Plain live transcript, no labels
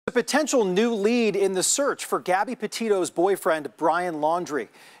A potential new lead in the search for Gabby Petito's boyfriend, Brian Laundrie.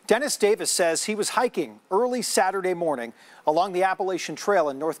 Dennis Davis says he was hiking early Saturday morning along the Appalachian Trail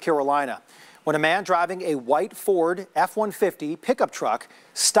in North Carolina when a man driving a white Ford F-150 pickup truck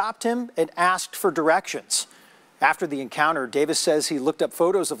stopped him and asked for directions. After the encounter, Davis says he looked up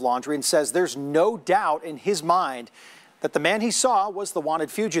photos of Laundrie and says there's no doubt in his mind that the man he saw was the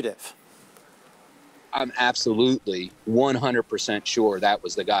wanted fugitive. I'm absolutely 100% sure that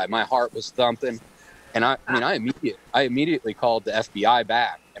was the guy. My heart was thumping, and I immediately called the FBI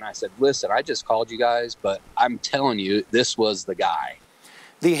back, and I said, listen, I just called you guys, but I'm telling you, this was the guy.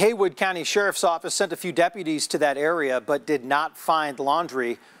 The Haywood County Sheriff's Office sent a few deputies to that area, but did not find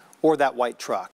Laundrie or that white truck.